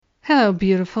Hello,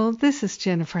 beautiful. This is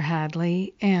Jennifer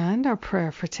Hadley, and our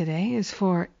prayer for today is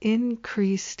for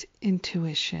increased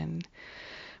intuition.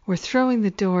 We're throwing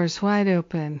the doors wide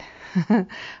open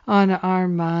on our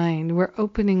mind. We're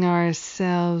opening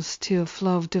ourselves to a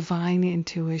flow of divine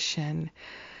intuition,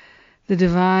 the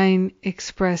divine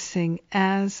expressing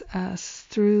as us,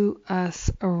 through us,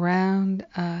 around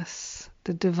us.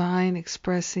 The divine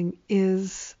expressing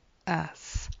is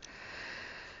us.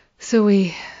 So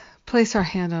we place our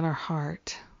hand on our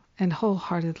heart and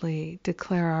wholeheartedly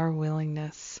declare our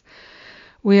willingness.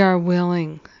 We are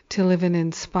willing to live an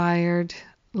inspired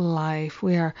life.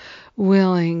 We are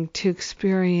willing to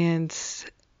experience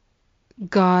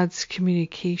God's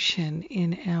communication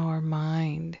in our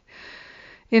mind,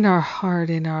 in our heart,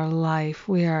 in our life.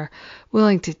 We are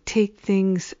willing to take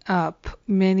things up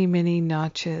many, many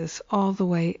notches, all the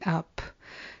way up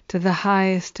to the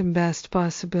highest and best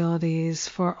possibilities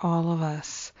for all of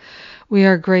us. We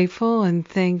are grateful and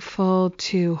thankful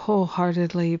to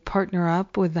wholeheartedly partner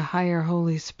up with the higher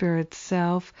Holy Spirit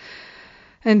self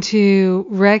and to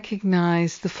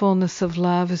recognize the fullness of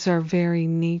love as our very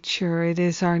nature. It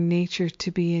is our nature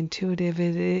to be intuitive.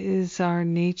 It is our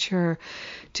nature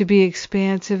to be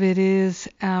expansive. It is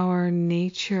our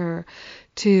nature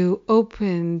to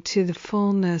open to the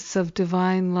fullness of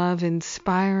divine love,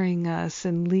 inspiring us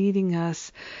and leading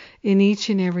us in each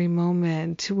and every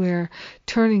moment. We're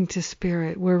turning to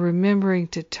Spirit. We're remembering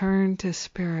to turn to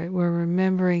Spirit. We're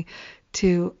remembering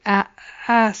to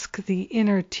ask the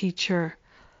inner teacher.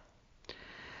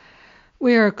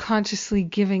 We are consciously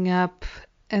giving up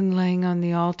and laying on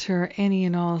the altar any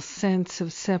and all sense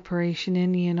of separation,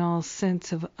 any and all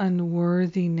sense of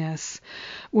unworthiness.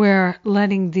 We're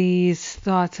letting these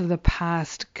thoughts of the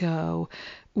past go.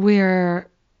 We're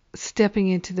stepping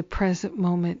into the present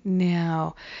moment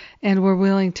now, and we're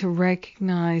willing to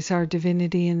recognize our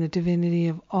divinity and the divinity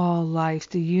of all life,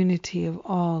 the unity of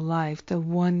all life, the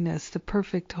oneness, the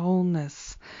perfect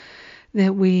wholeness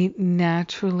that we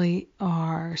naturally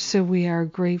are. So we are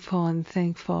grateful and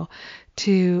thankful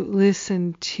to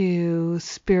listen to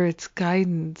Spirit's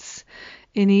guidance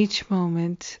in each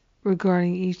moment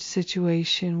regarding each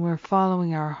situation. We're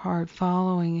following our heart,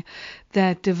 following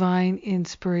that divine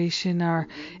inspiration. Our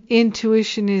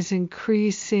intuition is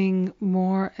increasing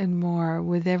more and more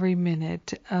with every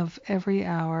minute of every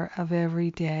hour of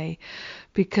every day,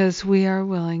 because we are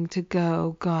willing to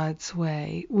go God's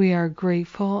way. We are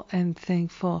grateful and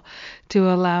thankful to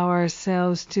allow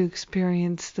ourselves to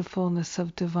experience the fullness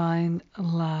of divine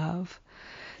love.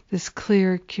 This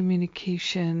clear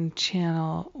communication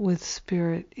channel with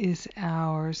Spirit is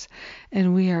ours,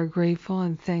 and we are grateful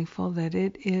and thankful that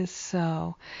it is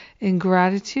so. In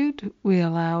gratitude, we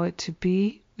allow it to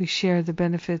be. We share the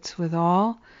benefits with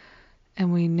all,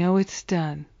 and we know it's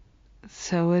done.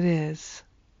 So it is.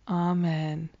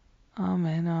 Amen.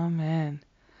 Amen. Amen.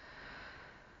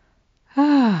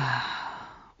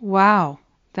 Wow,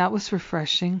 that was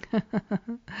refreshing.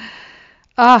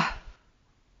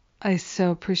 I so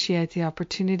appreciate the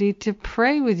opportunity to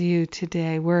pray with you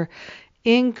today. We're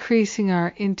increasing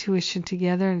our intuition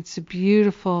together, and it's a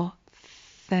beautiful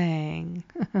thing.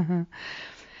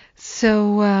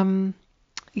 So,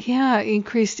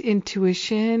 increased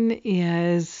intuition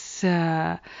is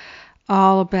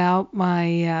all about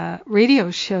my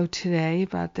radio show today,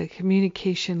 about the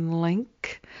communication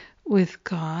link with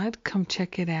God. Come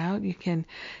check it out. You can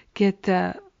get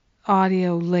the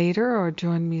audio later or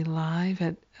join me live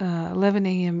at 11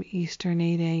 a.m. Eastern,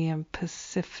 8 a.m.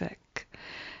 Pacific.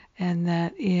 And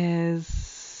that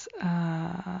is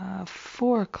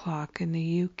 4 o'clock in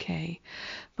the UK.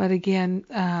 But again,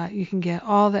 you can get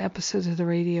all the episodes of the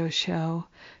radio show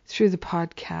through the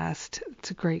podcast. It's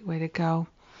a great way to go.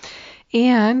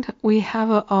 And we have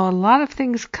a lot of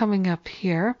things coming up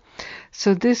here.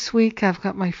 So this week I've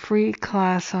got my free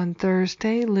class on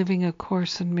Thursday, Living A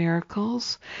Course in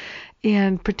Miracles,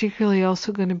 and particularly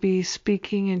also going to be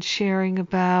speaking and sharing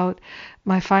about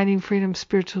my Finding Freedom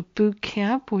Spiritual Boot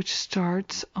Camp, which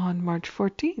starts on March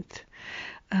 14th.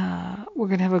 We're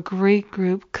going to have a great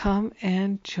group. Come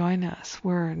and join us.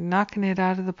 We're knocking it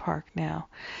out of the park now.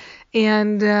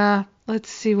 And let's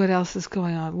see what else is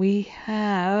going on. We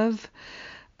have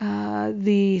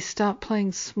the Stop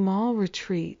Playing Small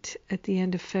retreat at the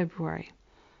end of February.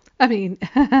 The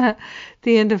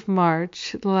end of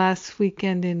March, the last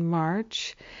weekend in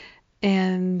March.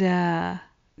 And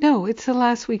no, it's the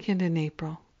last weekend in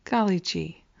April. Golly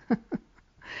gee.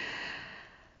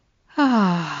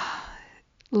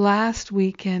 Last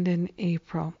weekend in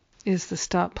April. is the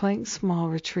Stop Playing Small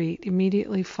retreat,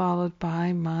 immediately followed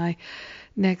by my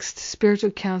next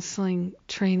spiritual counseling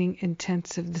training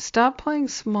intensive. The Stop Playing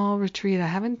Small retreat, I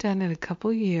haven't done in a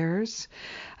couple years.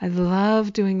 I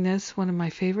love doing this, one of my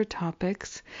favorite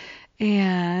topics.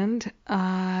 And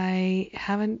I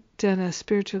haven't done a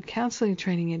spiritual counseling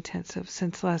training intensive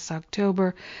since last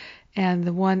October. And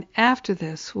the one after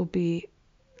this will be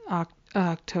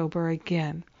October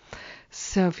again.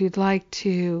 So if you'd like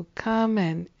to come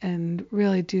and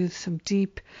really do some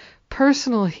deep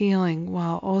personal healing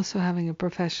while also having a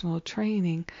professional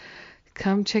training,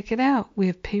 come check it out. We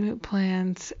have payment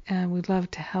plans, and we'd love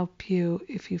to help you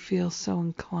if you feel so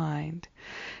inclined.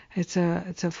 It's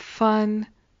a fun,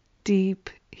 deep,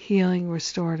 healing,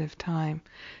 restorative time.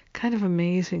 Kind of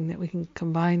amazing that we can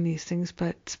combine these things,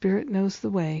 but Spirit knows the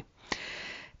way.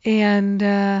 And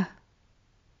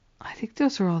I think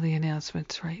those are all the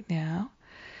announcements right now.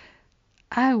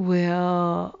 I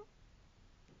will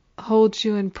hold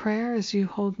you in prayer as you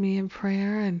hold me in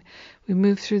prayer, and we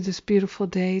move through this beautiful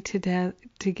day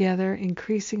together,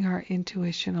 increasing our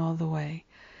intuition all the way.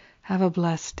 Have a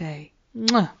blessed day.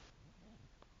 Mwah.